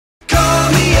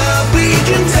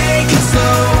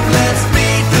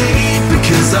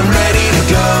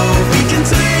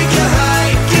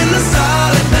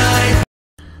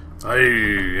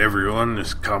everyone, this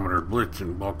is CommodoreBlitz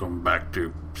and welcome back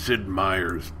to Sid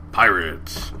Meier's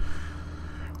Pirates.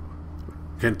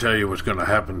 Can't tell you what's going to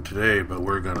happen today, but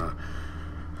we're going to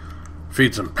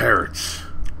feed some parrots,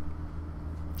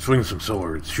 swing some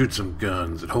swords, shoot some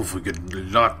guns, and hopefully get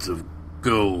lots of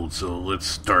gold. So let's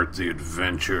start the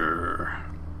adventure.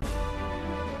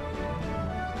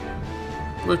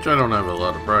 Which I don't have a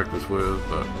lot of practice with,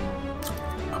 but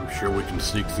I'm sure we can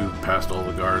sneak through past all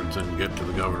the guards and get to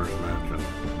the governor's mansion.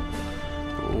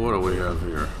 But what do we have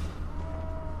here?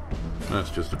 That's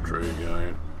just a trade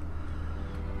guy.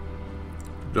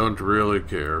 Don't really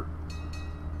care.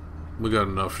 We got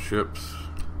enough ships.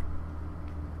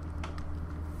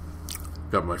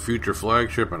 Got my future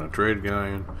flagship and a trade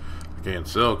guy. I can't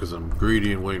sell because I'm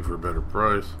greedy and waiting for a better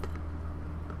price.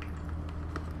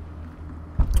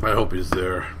 I hope he's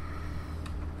there.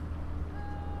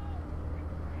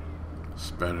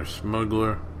 Spanish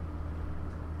smuggler.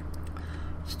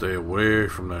 Stay away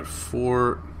from that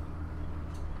fort.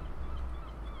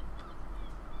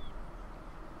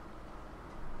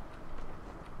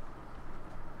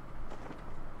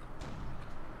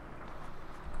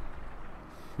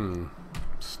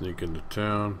 Sneak into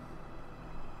town.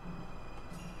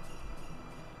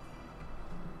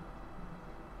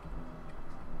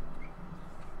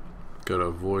 Gotta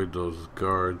avoid those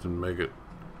guards and make it.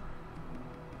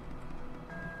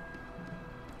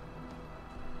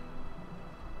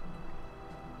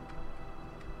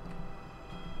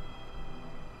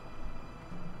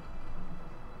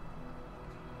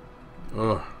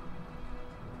 Oh.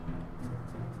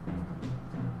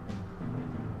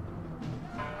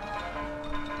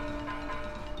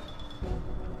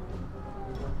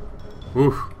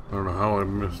 Oof, I don't know how I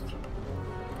missed.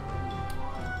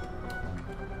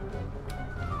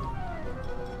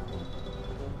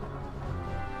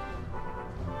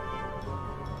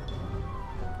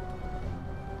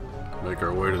 Make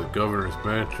our way to the governor's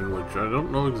mansion, which I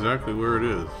don't know exactly where it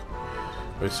is.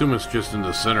 I assume it's just in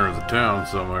the center of the town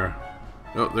somewhere.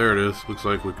 Oh, there it is. Looks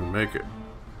like we can make it.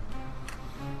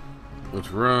 Let's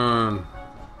run.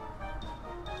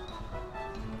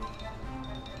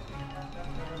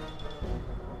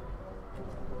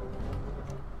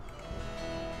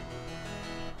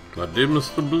 I did,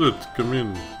 Mr. Blitz. Come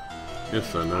in.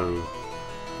 Yes, I know.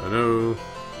 I know.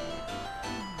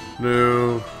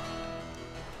 No.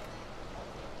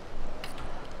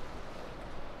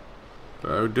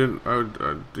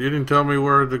 You didn't tell me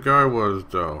where the guy was,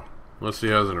 though. Unless he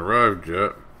hasn't arrived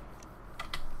yet.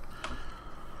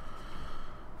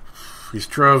 He's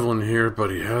traveling here,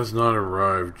 but he has not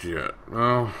arrived yet.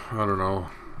 Well, I don't know.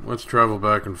 Let's travel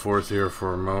back and forth here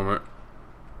for a moment.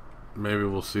 Maybe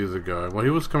we'll see the guy. Well, he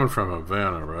was coming from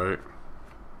Havana, right?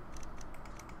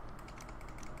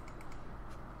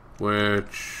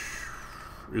 Which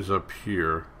is up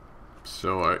here.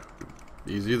 So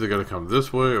he's either gonna come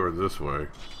this way or this way.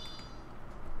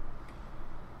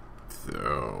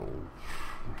 So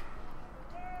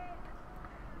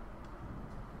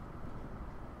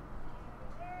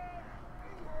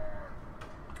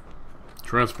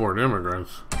transport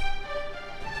immigrants.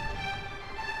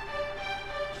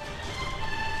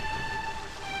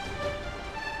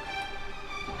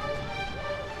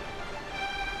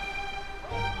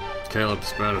 Can't let the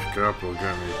Spanish capital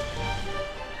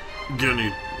get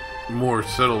any more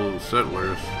settlers.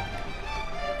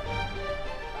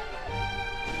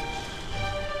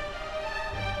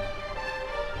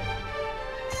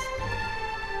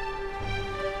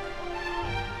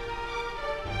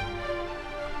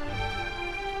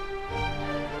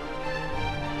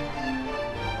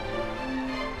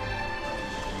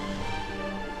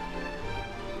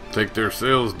 Take their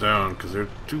sails down because they're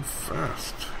too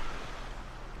fast.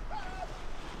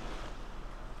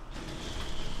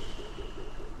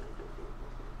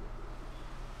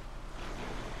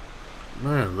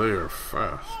 Man, they are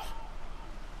fast.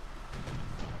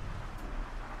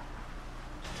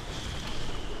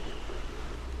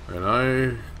 And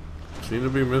I seem to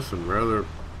be missing rather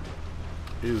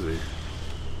easy.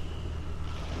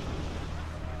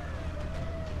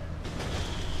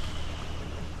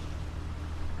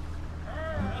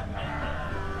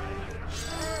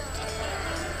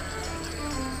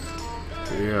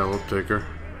 Yeah, we'll take her.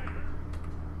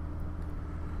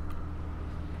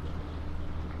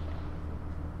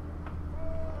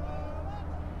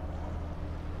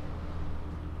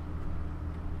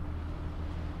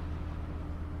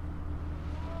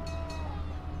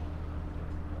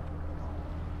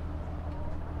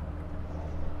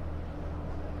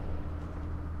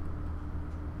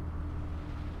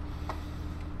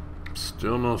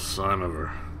 Still no sign of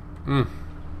her.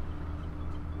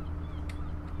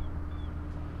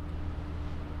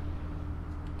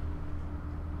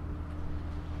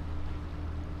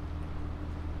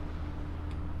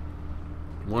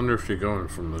 Wonder if she's going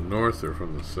from the north or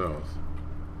from the south.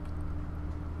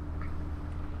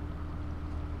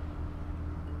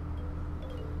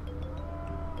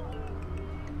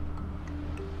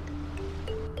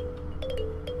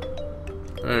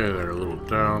 Hey there, little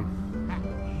town.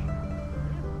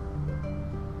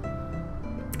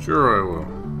 Sure I will.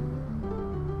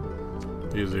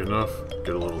 Easy enough.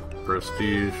 Get a little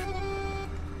prestige.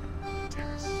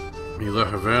 He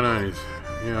left Havana and he's...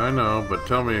 Yeah, I know, but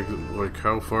tell me, like,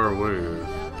 how far away it is.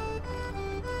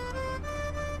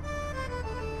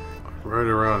 Right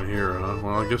around here, huh?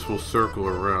 Well, I guess we'll circle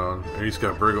around. And he's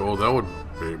got brig... Oh, that would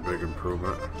be a big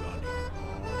improvement.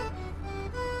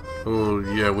 Oh,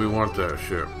 yeah, we want that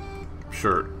ship.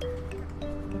 Shirt.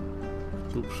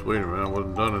 Oops, wait a minute, I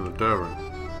wasn't done in the tavern.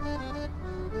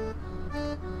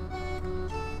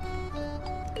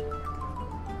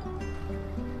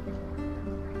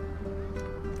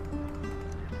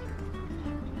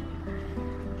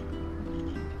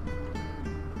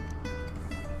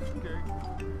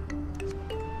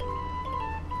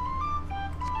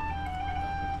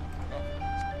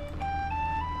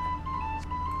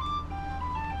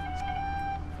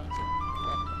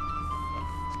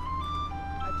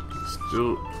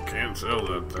 Still can't sell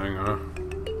that thing, huh?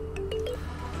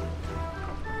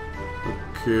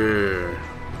 Okay.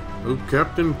 Oh,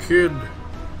 Captain Kidd.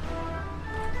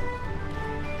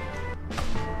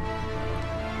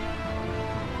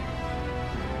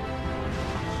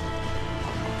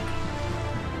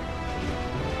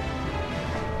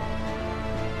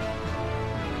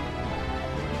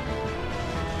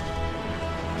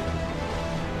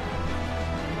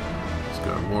 He's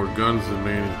got more guns than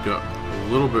me, and he's got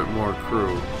a little bit more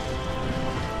crew,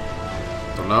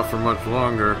 but not for much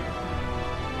longer.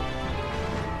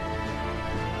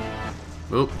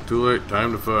 Oh, too late.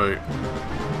 Time to fight.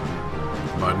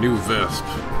 My new vest.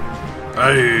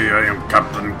 I am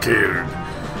Captain Kidd,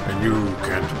 and you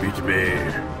can't beat me.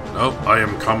 Oh, I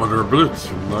am CommodoreBlitz,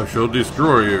 and I shall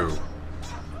destroy you.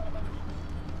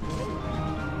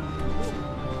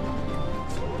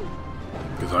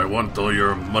 Because I want all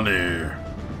your money.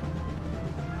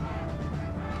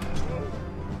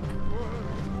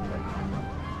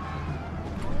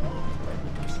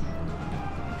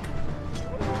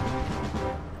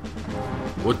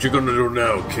 What you gonna do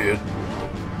now, kid?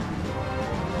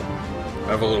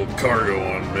 Have a little cargo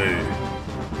on me.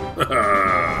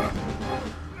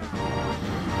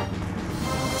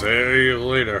 See you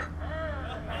later.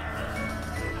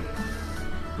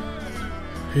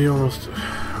 He almost...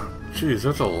 Jeez,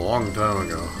 that's a long time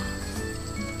ago.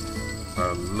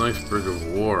 A nice brig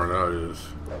of war, that is.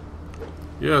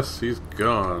 Yes, he's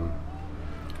gone.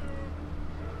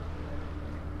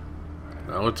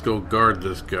 Now let's go guard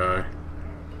this guy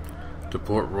to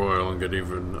Port Royal and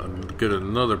get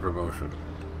another promotion.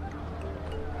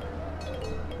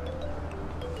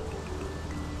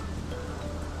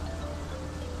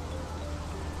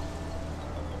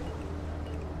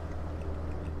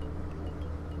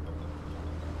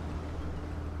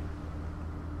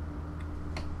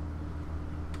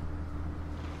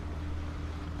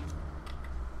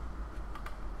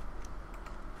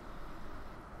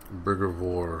 Brig of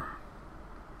War.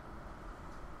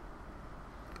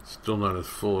 Still not as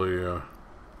fully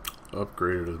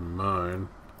upgraded as mine.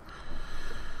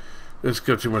 It's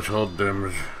got too much hull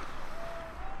damage.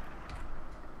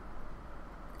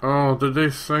 Oh, did they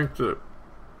sink the...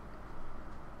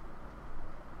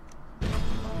 I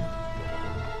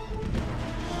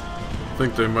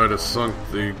think they might have sunk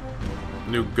the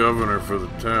new governor for the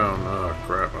town. Oh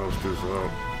crap, I was too slow.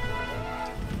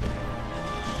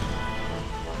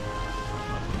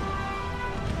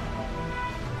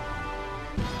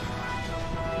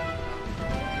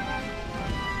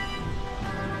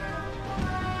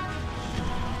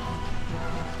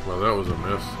 Well, that was a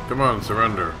miss. Come on,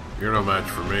 surrender. You're no match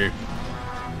for me.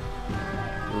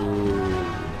 Ooh.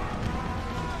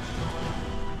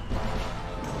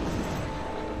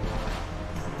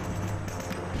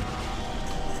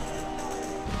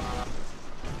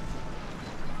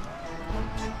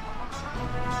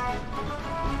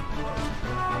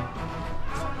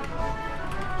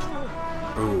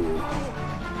 Ooh.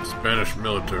 Spanish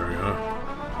military, huh?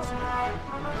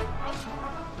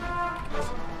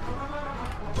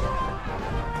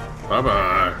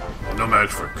 Bye-bye. No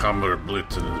match for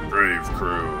CommodoreBlitz and his brave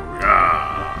crew.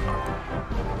 Yeah.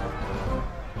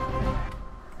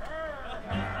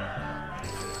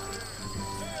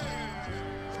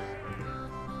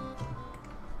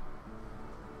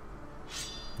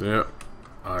 Yep.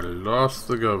 I lost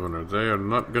the governor. They are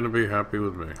not going to be happy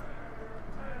with me.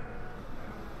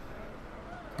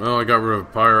 Well, I got rid of a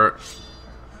pirate.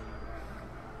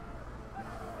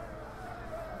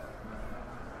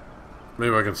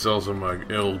 Maybe I can sell some of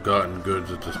my ill-gotten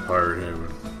goods at this pirate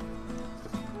haven.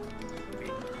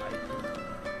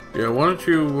 Yeah, why don't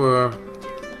you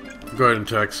go ahead and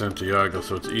attack Santiago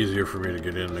so it's easier for me to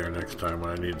get in there next time when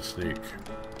I need to sneak.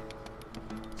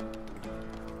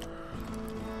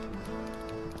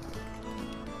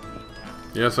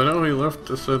 Yes, I know he left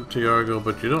to Santiago,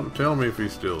 but you don't tell me if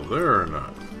he's still there or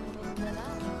not.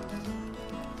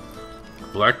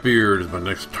 Blackbeard is my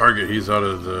next target. He's out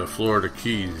of the Florida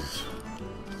Keys.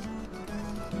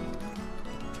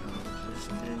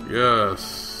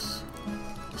 Yes.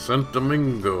 Santo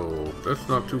Domingo. That's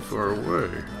not too far away.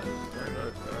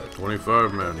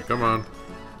 25 men. Come on.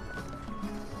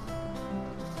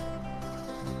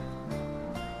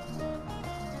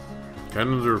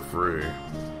 Cannons are free.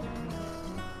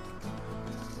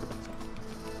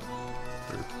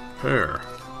 Repair.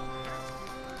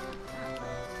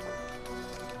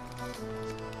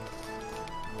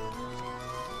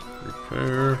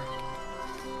 Repair.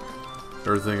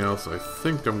 Everything else I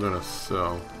think I'm gonna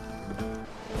sell.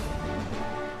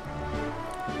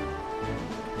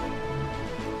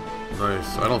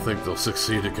 Nice. I don't think they'll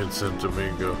succeed against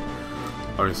Santiago.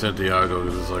 I mean Santiago,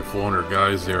 because there's like 400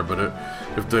 guys there, but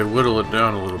if they whittle it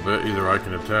down a little bit, either I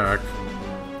can attack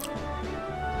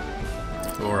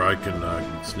or I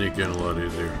can sneak in a lot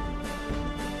easier.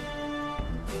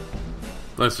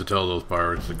 Nice to tell those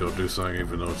pirates to go do something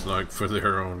even though it's not for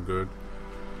their own good.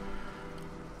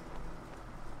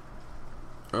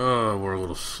 Oh, we're a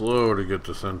little slow to get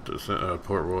to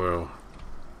Port Royal.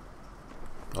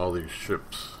 All these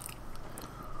ships.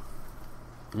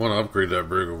 I want to upgrade that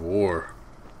brig of war.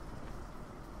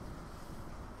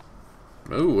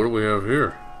 Oh, what do we have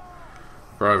here?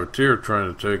 Privateer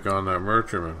trying to take on that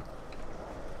merchantman.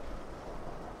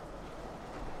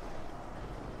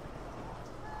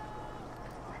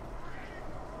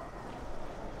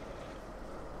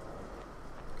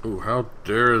 Ooh, how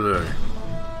dare they?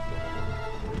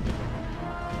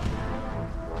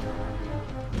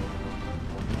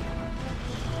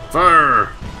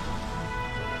 Fire!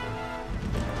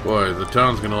 Boy, the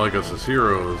town's gonna like us as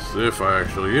heroes if I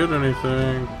actually hit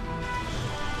anything.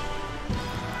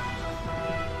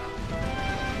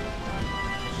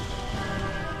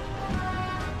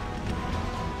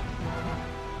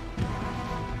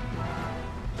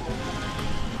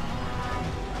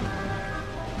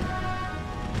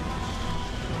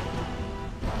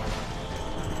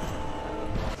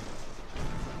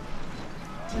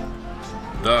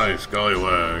 Die,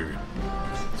 scallywag,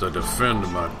 as I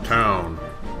defend my town.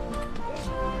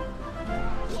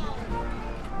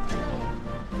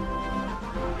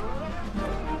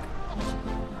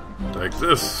 Take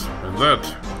this, and that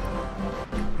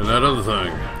other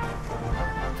thing.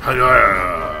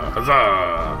 Huzzah!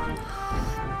 Huzzah!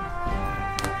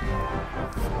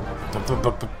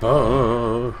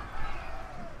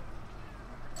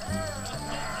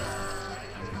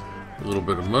 A little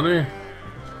bit of money.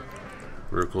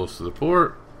 Real close to the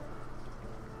port.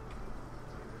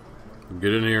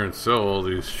 Get in here and sell all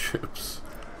these ships.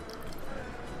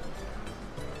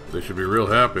 They should be real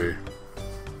happy.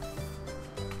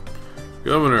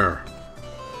 Governor,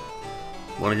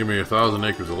 want to give me 1,000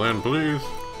 acres of land, please?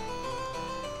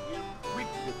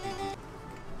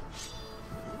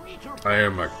 I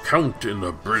am a count in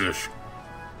the British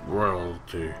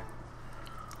royalty.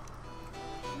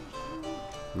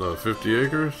 Another 50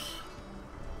 acres.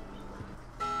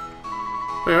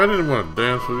 Hey, I didn't want to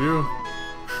dance with you.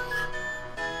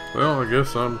 Well, I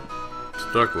guess I'm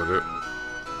stuck with it.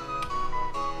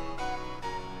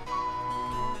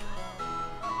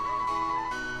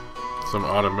 Some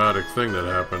automatic thing that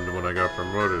happened when I got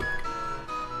promoted.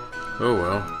 Oh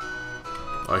well.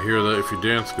 I hear that if you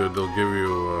dance good, they'll give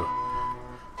you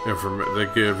they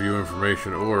give you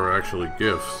information or actually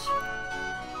gifts.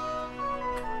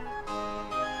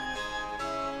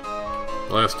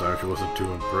 Last time she wasn't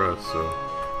too impressed, so.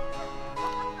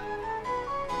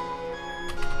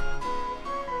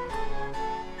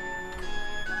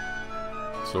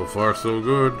 So far, so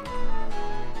good.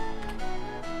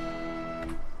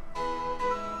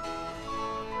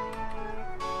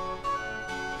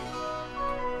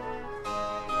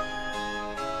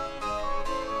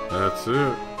 That's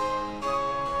it.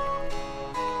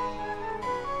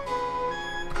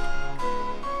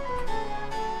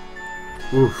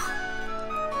 Oof.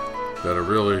 Gotta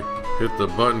really hit the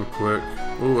button quick.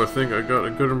 Ooh, I think I got a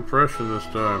good impression this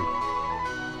time.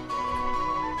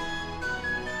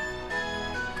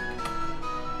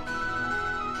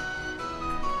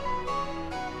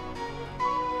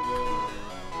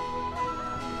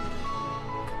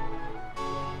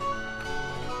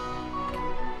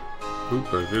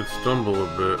 Oop, I did stumble a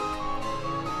bit.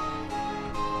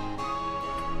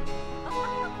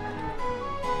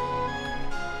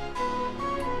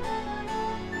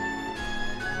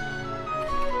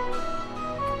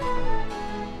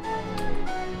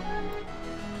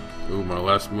 Ooh, my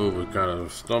last move was kind of a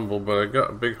stumble, but I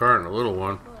got a big heart and a little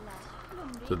one.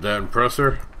 Did that impress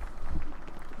her?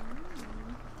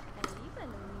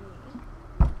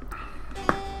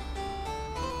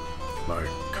 My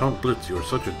Count Blitz, you are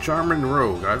such a charming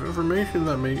rogue. I have information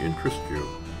that may interest you.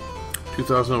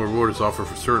 2,000 reward is offered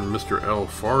for certain Mr. L.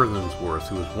 Farthensworth,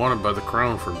 who is wanted by the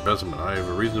Crown for embezzlement. I have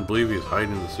a reason to believe he is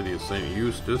hiding in the city of St.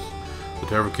 Eustace. The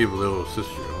tavern keeper will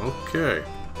assist you. Okay.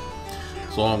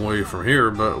 It's a long way from here,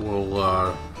 but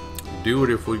we'll do it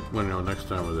if we, you know, next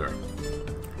time we're there.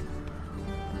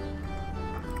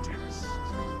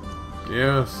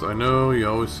 Yes, I know you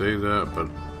always say that, but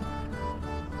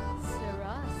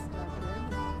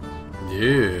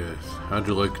yes. How'd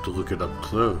you like to look it up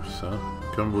close, huh?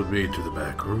 Come with me to the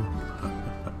back room.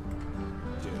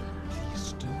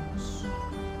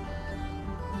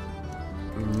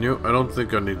 Nope, I don't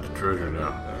think I need the treasure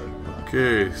now.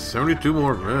 Okay, 72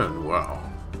 more men. Wow.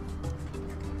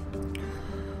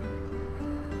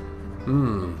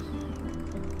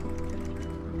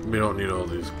 We don't need all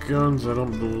these guns, I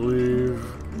don't believe.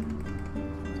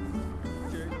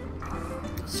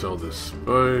 Sell this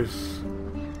spice.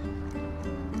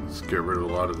 Let's get rid of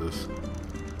a lot of this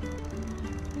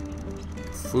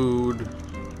food.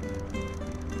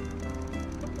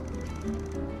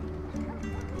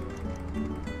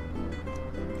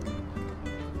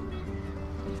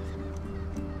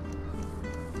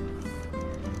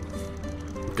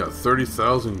 Got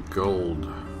 30,000 gold.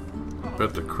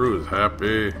 Bet the crew is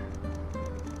happy.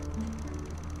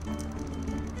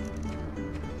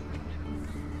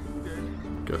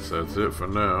 Guess that's it for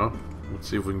now. Let's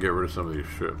see if we can get rid of some of these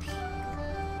ships.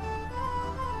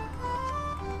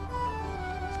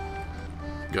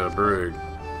 Got a brig.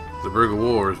 The brig of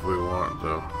war is what we want,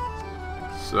 though.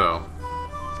 Sell.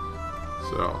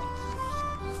 Sell.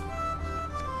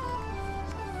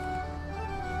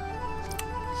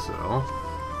 Sell.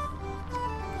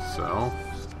 Sell.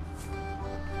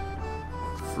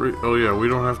 Free. Oh yeah, we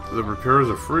don't have to, the repairs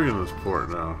are free in this port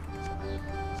now.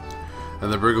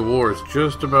 And the brig of war is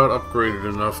just about upgraded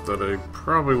enough that I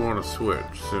probably want to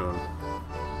switch soon.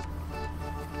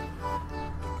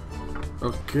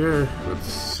 Okay, let's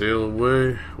sail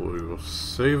away. We will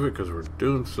save it because we're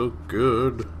doing so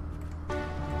good.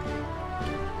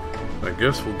 I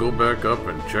guess we'll go back up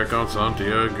and check on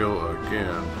Santiago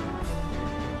again.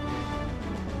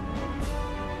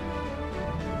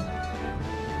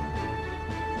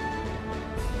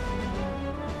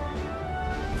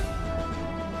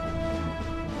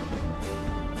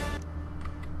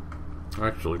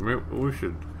 Actually, maybe we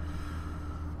should...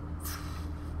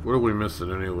 What are we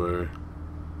missing anyway?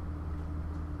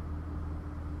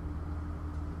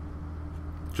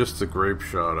 Just the grape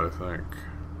shot, I think.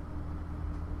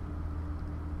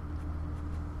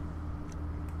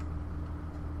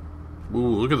 Ooh,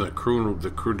 look at the crew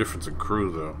difference in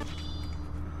crew, though.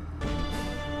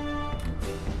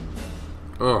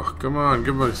 Oh, come on,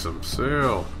 give me some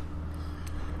sail.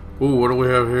 Ooh, what do we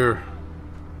have here?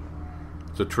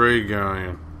 It's a trade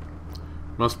galleon.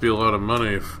 Must be a lot of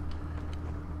money if...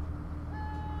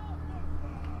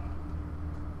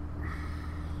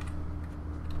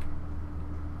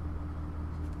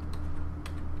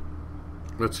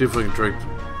 Let's see if we can trade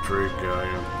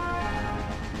galleon.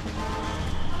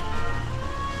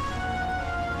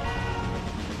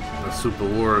 The Super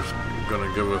War is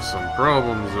gonna give us some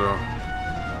problems, though.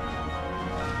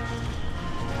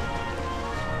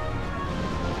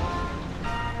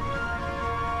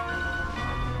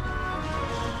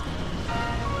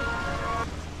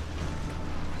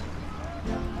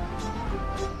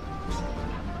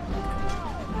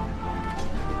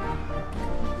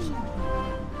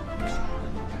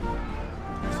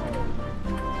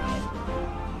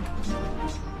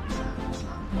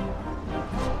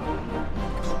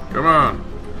 Come on!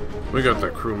 We got the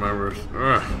crew members.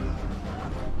 Ugh.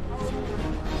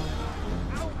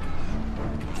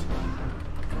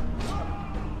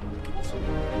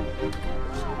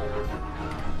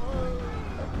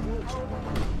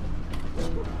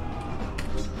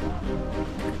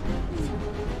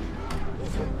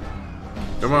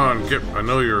 Come on, get... I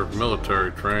know you're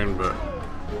military trained, but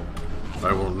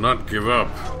I will not give up.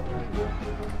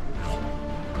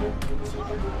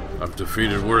 I've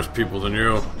defeated worse people than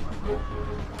you.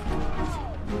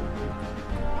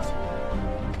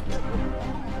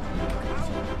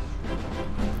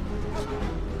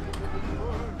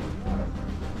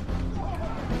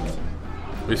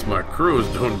 At least my crew is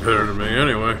doing better than me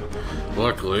anyway.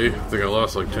 Luckily, I think I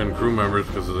lost like 10 crew members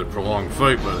because of the prolonged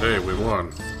fight, but hey, we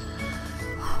won.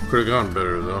 Could have gone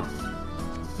better though.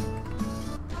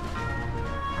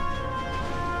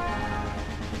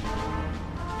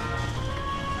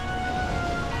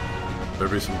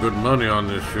 There'll be some good money on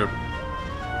this ship.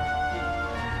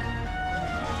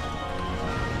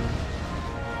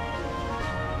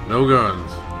 No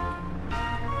guns.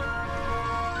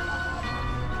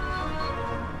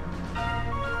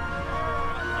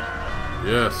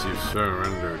 Yes, he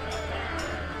surrendered.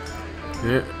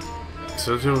 Yeah.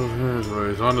 Says he's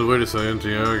on his way to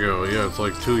Santiago. Yeah, it's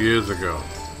like 2 years ago.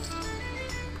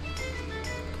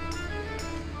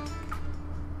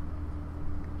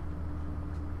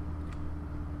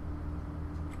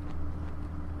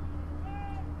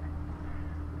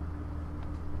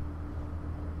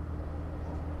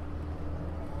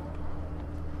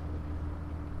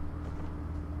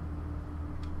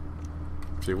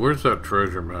 See, where's that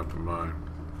treasure map of mine?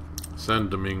 San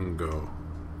Domingo.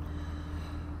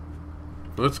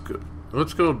 Let's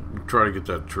go try to get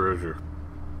that treasure.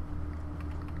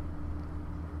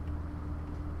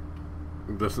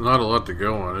 There's not a lot to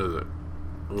go on, is it?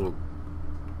 A little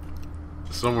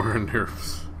somewhere in here.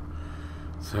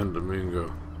 San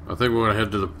Domingo. I think we're gonna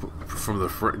head to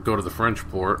go to the French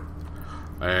port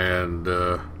and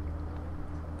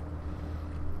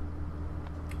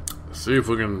see if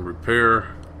we can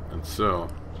repair and sell.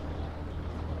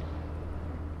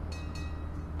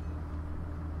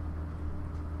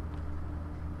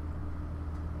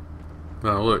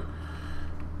 Now look,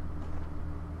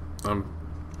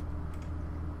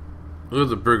 look at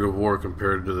the Brig of War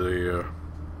compared to the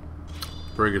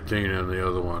Brigantine and the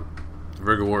other one. The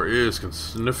Brig of War is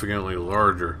significantly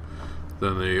larger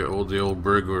than the old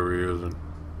brig we were using.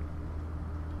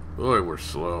 Boy, we're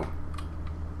slow.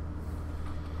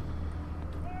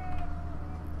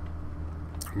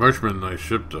 Merchantman, nice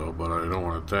ship though, but I don't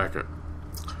want to attack it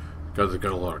because it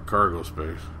got a lot of cargo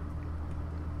space.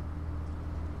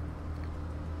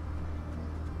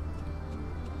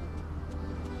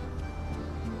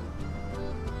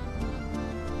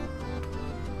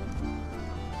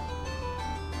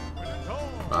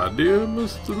 Dear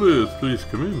Mr. Liz, please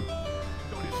come in.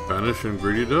 Speak Spanish and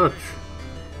greedy Dutch.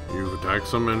 You've attacked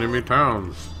some enemy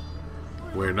towns.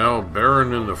 We're now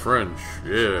barren in the French.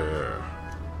 Yeah.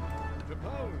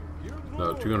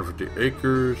 Now 250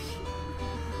 acres.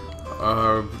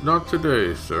 Not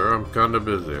today, sir. I'm kinda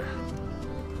busy.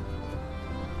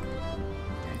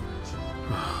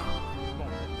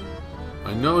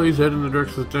 I know he's heading in the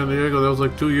direction of San Diego. That was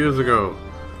like 2 years ago.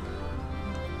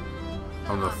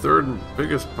 I'm the third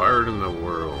biggest pirate in the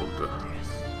world.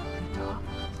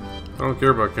 I don't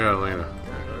care about Catalina.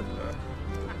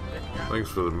 Thanks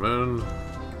for the men.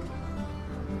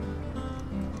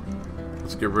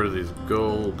 Let's get rid of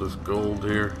this gold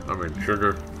here. I mean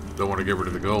sugar. Don't want to get rid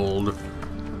of the gold.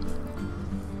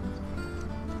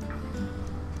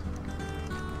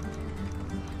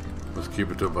 Let's keep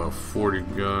it to about 40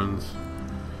 guns.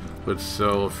 Let's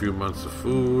sell a few months of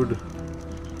food.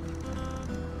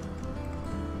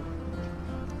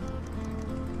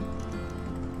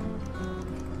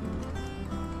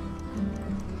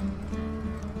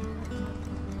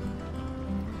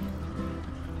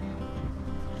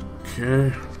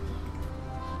 Okay.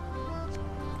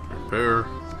 Repair.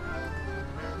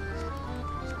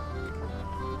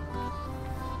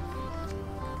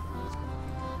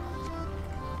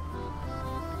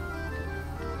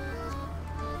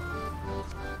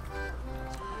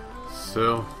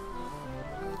 Sell.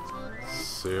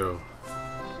 Sell.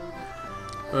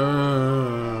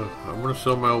 I'm gonna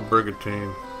sell my old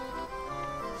brigantine.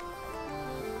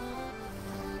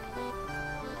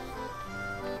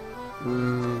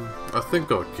 I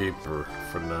think I'll keep her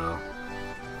for now.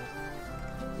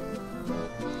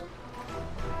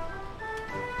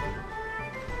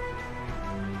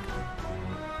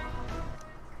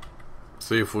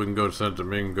 See if we can go to San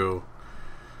Domingo,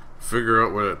 figure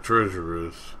out where that treasure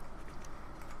is.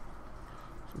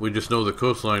 We just know the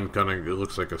coastline kind of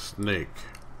looks like a snake.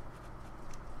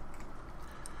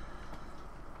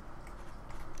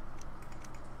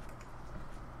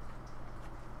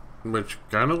 Which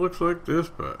kind of looks like this,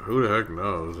 but who the heck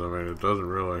knows? I mean, it doesn't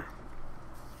really.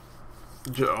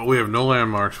 We have no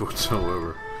landmarks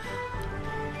whatsoever.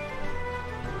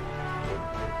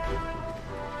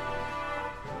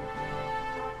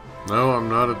 No, I'm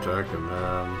not attacking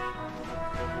them.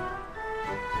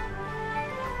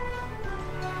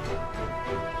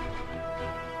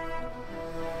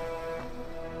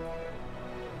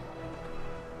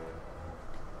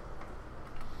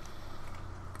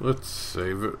 Let's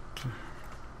save it.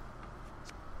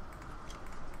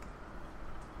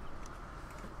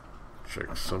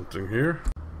 Check something here.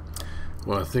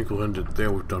 Well, I think we'll end it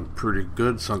there. We've done pretty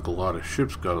good. Sunk a lot of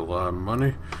ships, got a lot of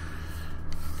money.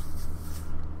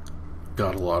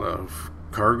 Got a lot of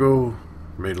cargo.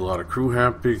 Made a lot of crew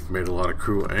happy, made a lot of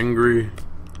crew angry.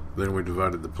 Then we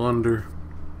divided the plunder.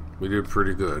 We did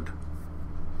pretty good.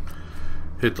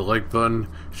 Hit the like button,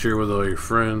 share with all your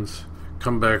friends.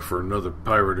 Come back for another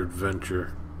pirate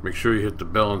adventure. Make sure you hit the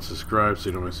bell and subscribe so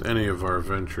you don't miss any of our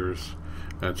adventures.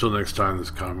 And until next time, this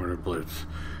is CommodoreBlitz.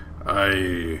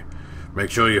 Make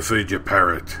sure you feed your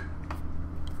parrot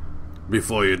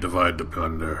before you divide the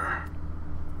plunder.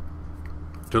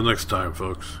 Till next time,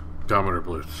 folks.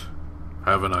 CommodoreBlitz.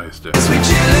 Have a nice day. We chill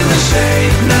in the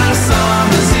shade, now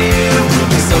summer's here.